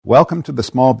Welcome to the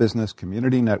Small Business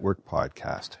Community Network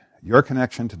podcast, your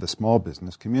connection to the small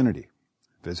business community.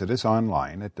 Visit us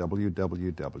online at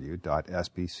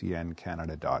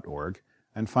www.sbcncanada.org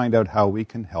and find out how we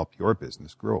can help your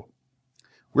business grow.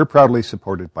 We're proudly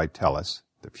supported by TELUS,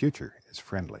 the future is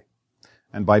friendly,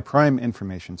 and by Prime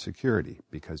Information Security,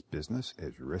 because business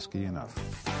is risky enough.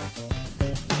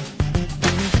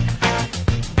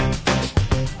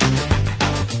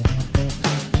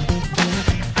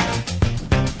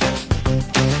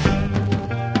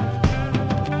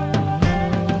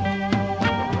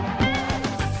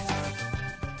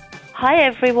 Hi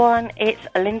everyone, it's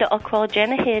Linda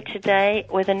Ockrell-Jenner here today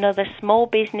with another Small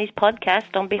Business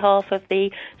podcast on behalf of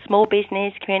the Small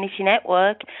Business Community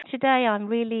Network. Today I'm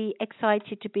really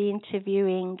excited to be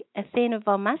interviewing Athena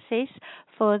Valmasis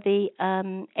for the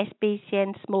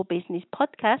SBCN Small Business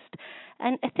podcast.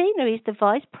 And Athena is the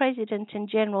Vice President and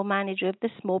General Manager of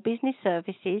the Small Business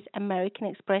Services, American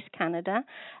Express Canada.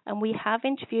 And we have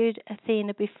interviewed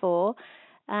Athena before.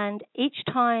 And each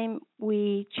time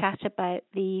we chat about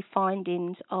the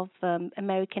findings of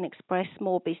American Express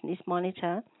Small Business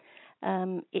Monitor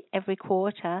every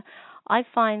quarter, I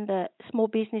find that small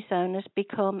business owners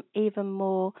become even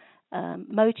more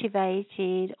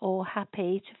motivated or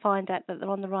happy to find out that they're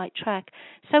on the right track.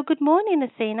 So good morning,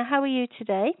 Athena. How are you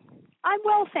today? I'm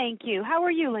well, thank you. How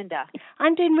are you, Linda?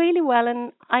 I'm doing really well,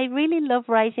 and I really love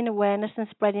raising awareness and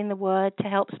spreading the word to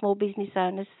help small business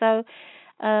owners. So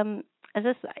as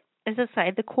I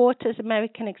say, the quarter's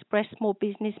American Express Small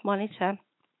Business Monitor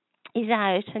is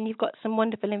out, and you've got some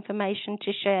wonderful information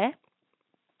to share.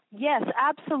 Yes,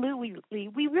 absolutely.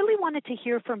 We really wanted to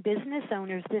hear from business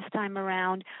owners this time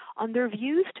around on their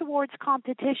views towards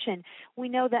competition. We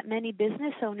know that many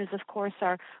business owners, of course,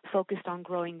 are focused on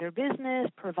growing their business,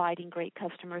 providing great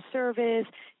customer service,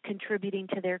 contributing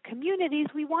to their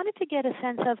communities. We wanted to get a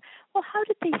sense of, well, how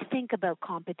did they think about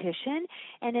competition?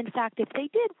 And in fact, if they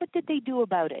did, what did they do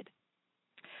about it?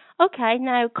 Okay,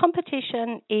 now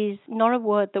competition is not a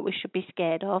word that we should be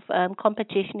scared of.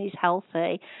 Competition is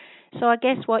healthy. So I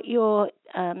guess what you're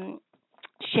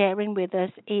sharing with us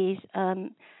is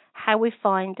how we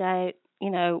find out,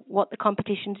 what the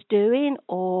competition's doing,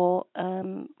 or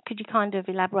could you kind of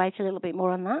elaborate a little bit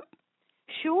more on that?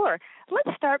 Sure.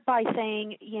 Let's start by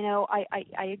saying,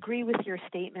 I agree with your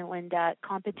statement, Linda.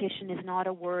 Competition is not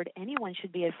a word anyone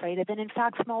should be afraid of. And in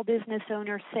fact, small business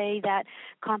owners say that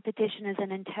competition is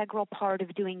an integral part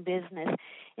of doing business.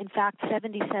 In fact,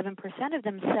 77% of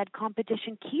them said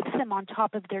competition keeps them on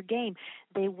top of their game.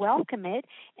 They welcome it,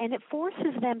 and it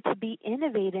forces them to be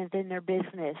innovative in their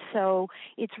business. So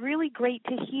it's really great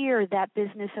to hear that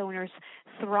business owners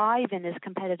thrive in this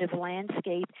competitive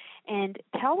landscape and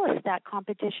tell us that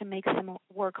competition makes them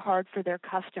work hard for their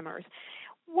customers.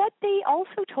 What they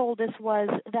also told us was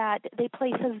that they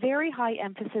place a very high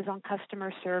emphasis on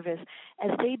customer service,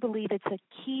 as they believe it's a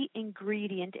key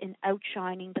ingredient in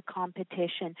outshining the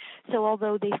competition. So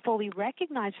although they fully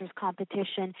recognize there's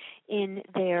competition in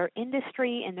their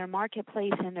industry, in their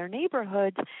marketplace, in their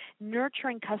neighborhoods,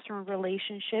 nurturing customer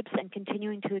relationships and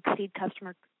continuing to exceed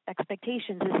customer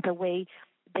expectations is the way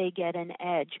they get an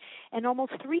edge. And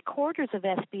almost 3/4 of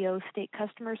SBOs state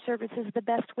customer service is the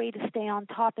best way to stay on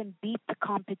top and beat the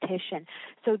competition.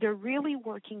 So they're really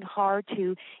working hard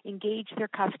to engage their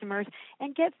customers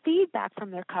and get feedback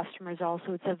from their customers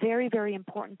also. It's a very, very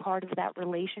important part of that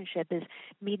relationship, is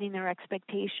meeting their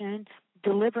expectations,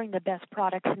 delivering the best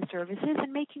products and services,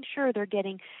 and making sure they're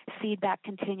getting feedback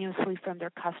continuously from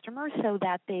their customers so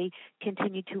that they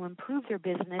continue to improve their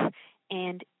business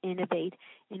and innovate.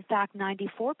 In fact,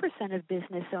 94% of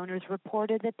business owners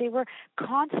reported that they were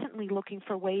constantly looking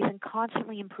for ways and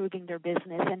constantly improving their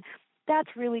business. And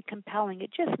that's really compelling.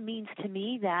 It just means to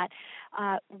me that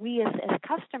we as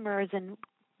customers and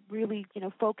really,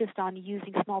 focused on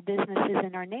using small businesses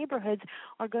in our neighborhoods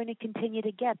are going to continue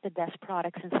to get the best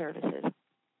products and services.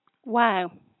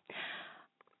 Wow.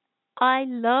 I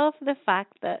love the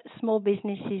fact that small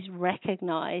businesses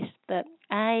recognize that,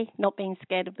 not being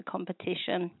scared of the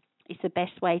competition is the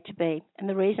best way to be. And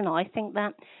the reason I think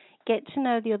that, get to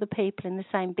know the other people in the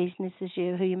same business as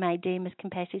you who you may deem as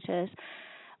competitors.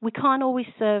 We can't always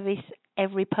service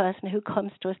every person who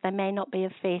comes to us. They may not be a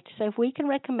fit. So if we can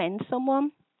recommend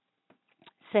someone,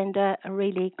 send a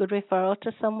really good referral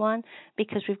to someone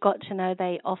because we've got to know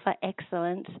they offer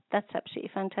excellence, that's absolutely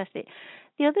fantastic.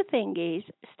 The other thing is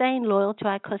staying loyal to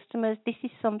our customers. This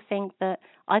is something that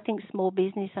I think small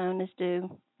business owners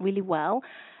do really well.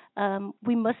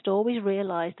 We must always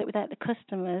realize that without the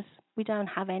customers, we don't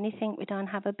have anything, we don't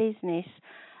have a business.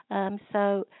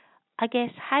 So I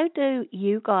guess, how do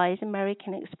you guys,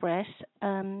 American Express,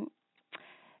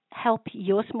 help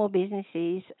your small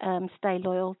businesses stay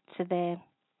loyal to their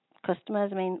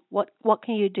customers? I mean, what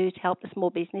can you do to help the small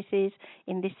businesses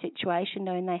in this situation,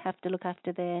 knowing they have to look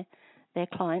after their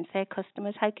clients, their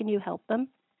customers? How can you help them?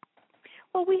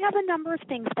 Well, we have a number of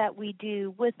things that we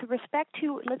do with respect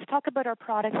to, let's talk about our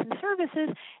products and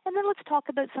services, and then let's talk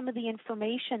about some of the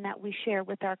information that we share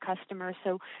with our customers,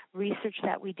 so research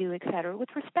that we do, et cetera. With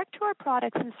respect to our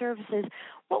products and services,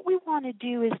 what we want to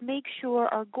do is make sure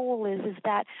our goal is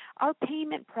that our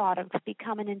payment products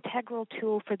become an integral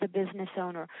tool for the business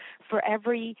owner for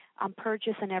every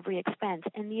purchase and every expense.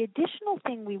 And the additional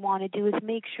thing we want to do is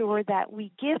make sure that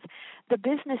we give the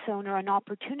business owner an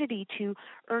opportunity to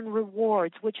earn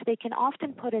rewards, which they can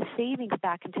often put as savings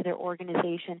back into their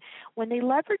organization. When they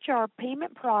leverage our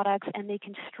payment products and they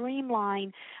can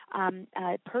streamline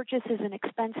purchases and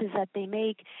expenses that they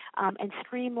make and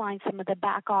streamline some of the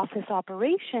back office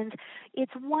operations,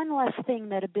 it's one less thing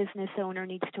that a business owner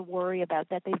needs to worry about,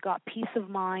 that they've got peace of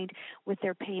mind with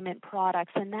their payment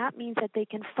products. And that means that they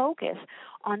can focus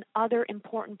on other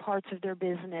important parts of their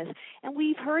business. And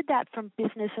we've heard that from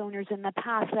business owners in the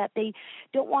past, that they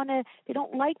don't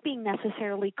like being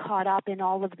necessarily caught up in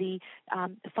all of the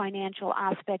financial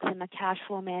aspects and the cash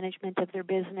flow management of their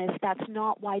business. That's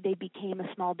not why they became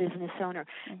a small business owner.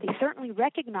 Mm-hmm. They certainly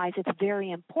recognize it's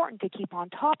very important to keep on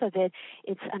top of it.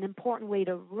 It's an important way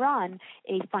to run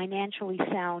a financially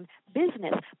sound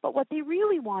business. But what they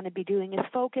really want to be doing is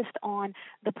focused on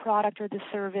the product or the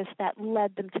service that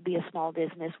led them to be a small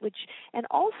business, and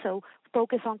also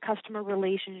focus on customer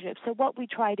relationships. So what we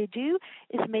try to do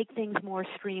is make things more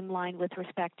streamlined with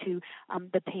respect to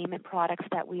the payment products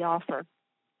that we offer.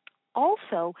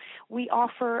 Also, we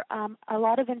offer a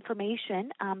lot of information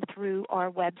through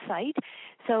our website.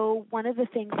 So one of the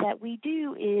things that we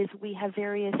do is we have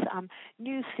various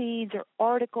news feeds or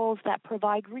articles that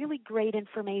provide really great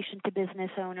information to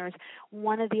business owners.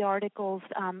 One of the articles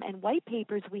and white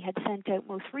papers we had sent out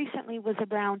most recently was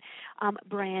around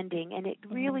branding, and it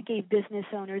really gave business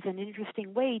owners an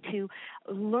interesting way to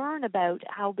learn about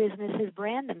how businesses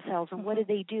brand themselves and what do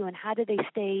they do and how do they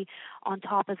stay on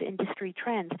top of industry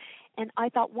trends. And I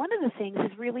thought one of the things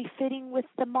is really fitting with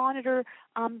the Monitor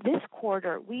this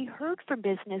quarter. We heard from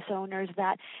business owners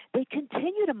that they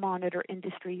continue to monitor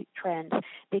industry trends.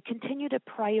 They continue to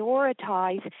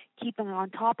prioritize keeping on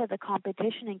top of the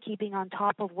competition and keeping on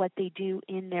top of what they do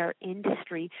in their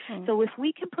industry. So if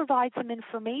we can provide some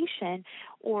information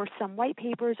or some white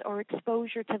papers or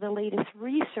exposure to the latest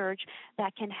research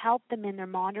that can help them in their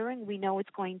monitoring, we know it's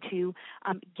going to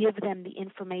give them the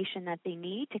information that they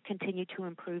need to continue to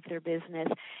improve their business.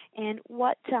 And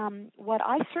what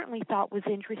I certainly thought was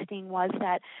interesting was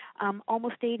that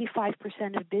almost 85%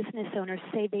 of business owners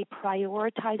say they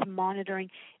prioritize monitoring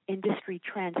industry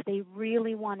trends. They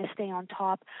really want to stay on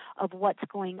top of what's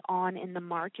going on in the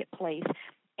marketplace.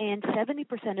 And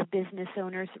 70% of business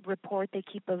owners report they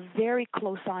keep a very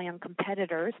close eye on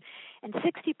competitors, and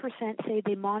 60% say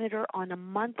they monitor on a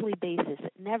monthly basis.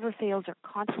 It never fails. They're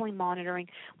constantly monitoring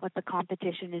what the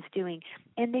competition is doing.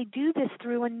 And they do this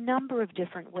through a number of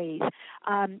different ways.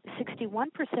 61%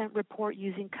 report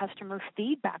using customer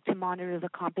feedback to monitor the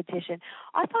competition.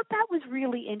 I thought that was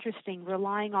really interesting,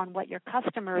 relying on what your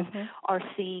customers are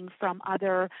seeing from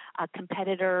other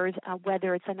competitors,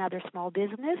 whether it's another small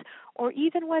business or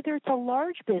even whether it's a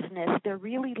large business. They're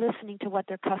really listening to what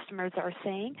their customers are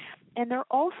saying, and they're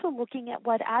also looking at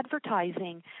what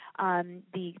advertising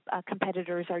the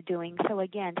competitors are doing. So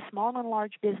again, small and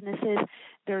large businesses,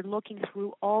 they're looking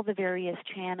through all the various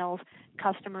channels,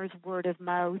 customers, word of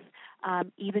mouth,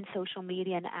 even social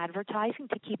media and advertising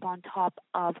to keep on top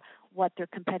of what their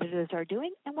competitors are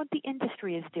doing and what the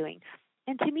industry is doing.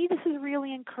 And to me, this is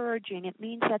really encouraging. It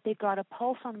means that they've got a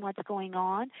pulse on what's going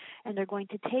on, and they're going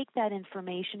to take that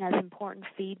information as important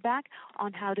feedback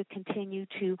on how to continue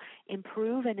to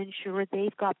improve and ensure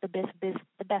they've got the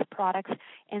best products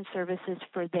and services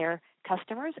for their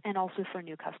customers and also for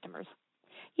new customers.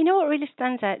 You know what really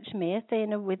stands out to me,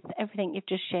 Athena, with everything you've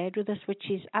just shared with us, which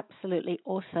is absolutely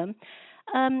awesome,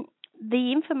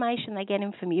 the information they're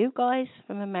getting from you guys,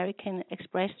 from American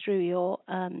Express through your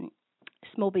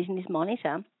Small Business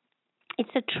Monitor, it's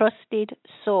a trusted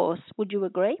source. Would you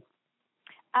agree?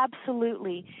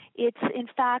 Absolutely. It's, in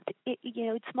fact,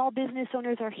 small business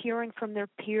owners are hearing from their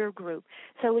peer group.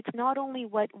 So it's not only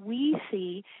what we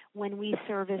see when we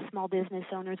service small business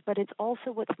owners, but it's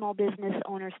also what small business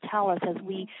owners tell us as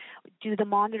we do the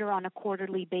monitor on a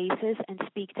quarterly basis and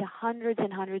speak to hundreds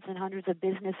and hundreds and hundreds of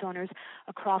business owners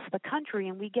across the country.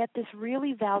 And we get this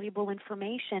really valuable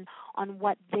information on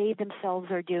what they themselves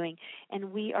are doing.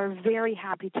 And we are very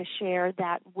happy to share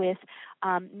that with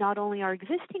not only our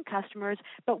existing customers,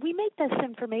 but we make this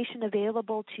information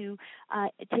available to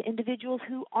individuals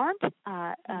who aren't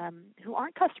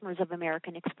customers of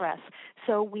American Express.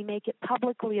 So we make it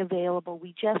publicly available.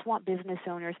 We just want business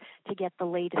owners to get the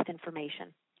latest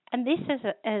information. And this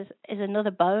is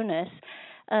another bonus,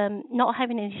 not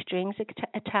having any strings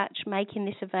attached, making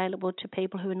this available to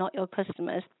people who are not your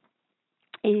customers.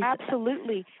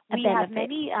 Absolutely. We have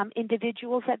many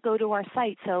individuals that go to our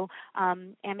site, so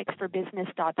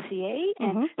amexforbusiness.ca,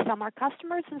 and some are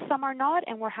customers and some are not,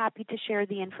 and we're happy to share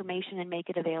the information and make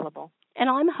it available. And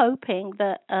I'm hoping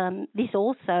that this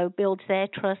also builds their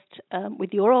trust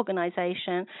with your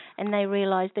organization, and they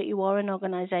realize that you are an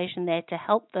organization there to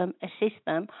help them, assist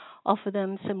them, offer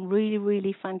them some really,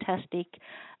 really fantastic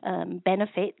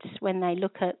benefits when they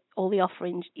look at all the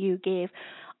offerings you give.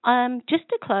 Just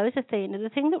to close, Athena, the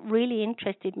thing that really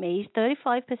interested me is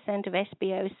 35% of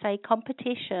SBOs say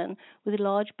competition with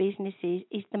large businesses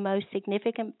is the most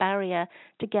significant barrier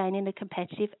to gaining a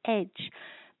competitive edge.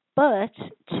 But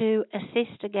to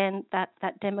assist, again, that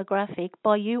demographic,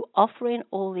 by you offering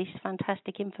all this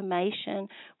fantastic information,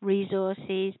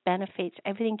 resources, benefits,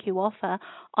 everything you offer,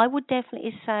 I would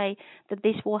definitely say that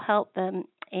this will help them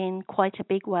in quite a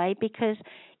big way, because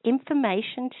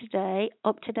information today,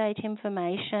 up-to-date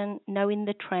information, knowing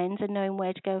the trends and knowing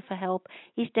where to go for help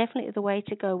is definitely the way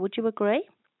to go. Would you agree?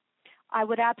 I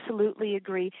would absolutely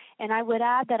agree. And I would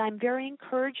add that I'm very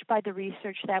encouraged by the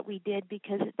research that we did,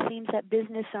 because it seems that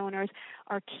business owners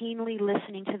are keenly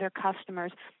listening to their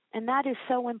customers. And that is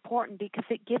so important, because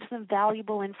it gives them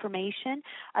valuable information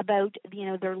about,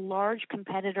 their large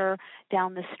competitor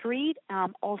down the street,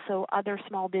 also other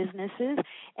small businesses.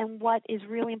 And what is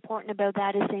really important about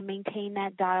that is they maintain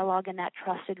that dialogue and that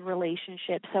trusted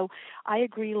relationship. So I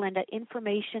agree, Linda.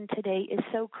 Information today is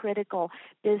so critical.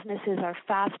 Businesses are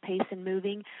fast-paced and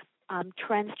moving.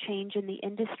 Trends change in the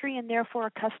industry, and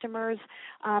therefore customers,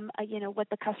 what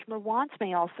the customer wants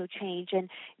may also change. And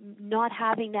not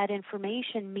having that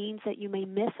information means that you may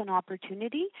miss an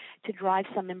opportunity to drive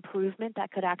some improvement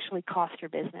that could actually cost your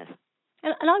business.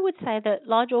 And I would say that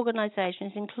large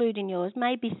organizations, including yours,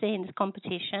 may be seen as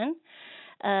competition.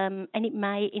 And it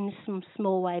may in some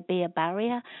small way be a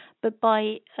barrier, but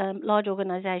by large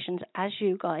organizations, as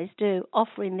you guys do,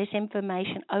 offering this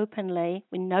information openly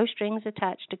with no strings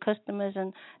attached to customers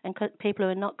and people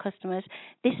who are not customers,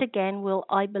 this again will,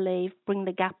 I believe, bring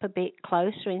the gap a bit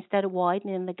closer instead of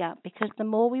widening the gap, because the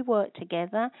more we work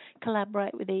together,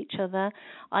 collaborate with each other,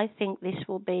 I think this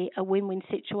will be a win-win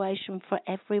situation for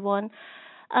everyone.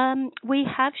 We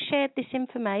have shared this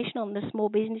information on the Small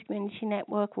Business Community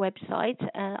Network website.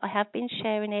 I have been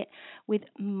sharing it with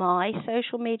my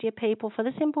social media people for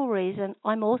the simple reason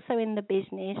I'm also in the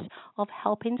business of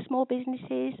helping small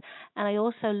businesses, and I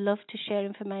also love to share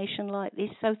information like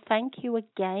this. So thank you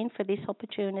again for this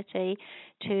opportunity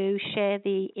to share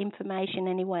the information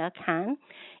any way I can.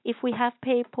 If we have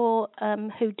people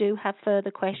who do have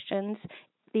further questions,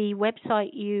 the website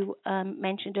you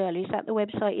mentioned earlier, is that the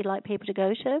website you'd like people to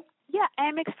go to? Yeah,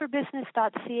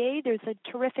 amexforbusiness.ca. There's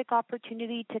a terrific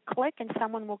opportunity to click, and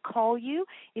someone will call you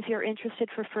if you're interested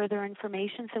for further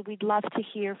information. So we'd love to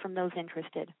hear from those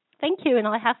interested. Thank you. And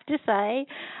I have to say,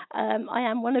 I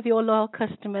am one of your loyal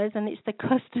customers, and it's the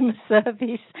customer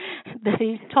service that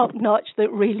is top-notch that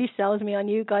really sells me on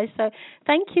you guys. So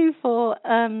thank you for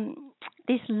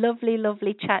this lovely,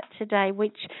 lovely chat today,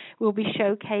 which we'll be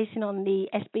showcasing on the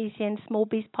SBCN Small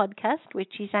Biz podcast,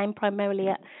 which is aimed primarily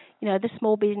at, the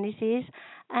small businesses.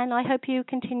 And I hope you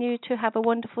continue to have a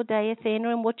wonderful day, Athena,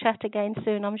 and we'll chat again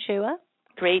soon, I'm sure.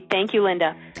 Great. Thank you,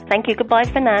 Linda. Thank you. Goodbye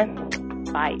for now.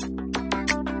 Bye.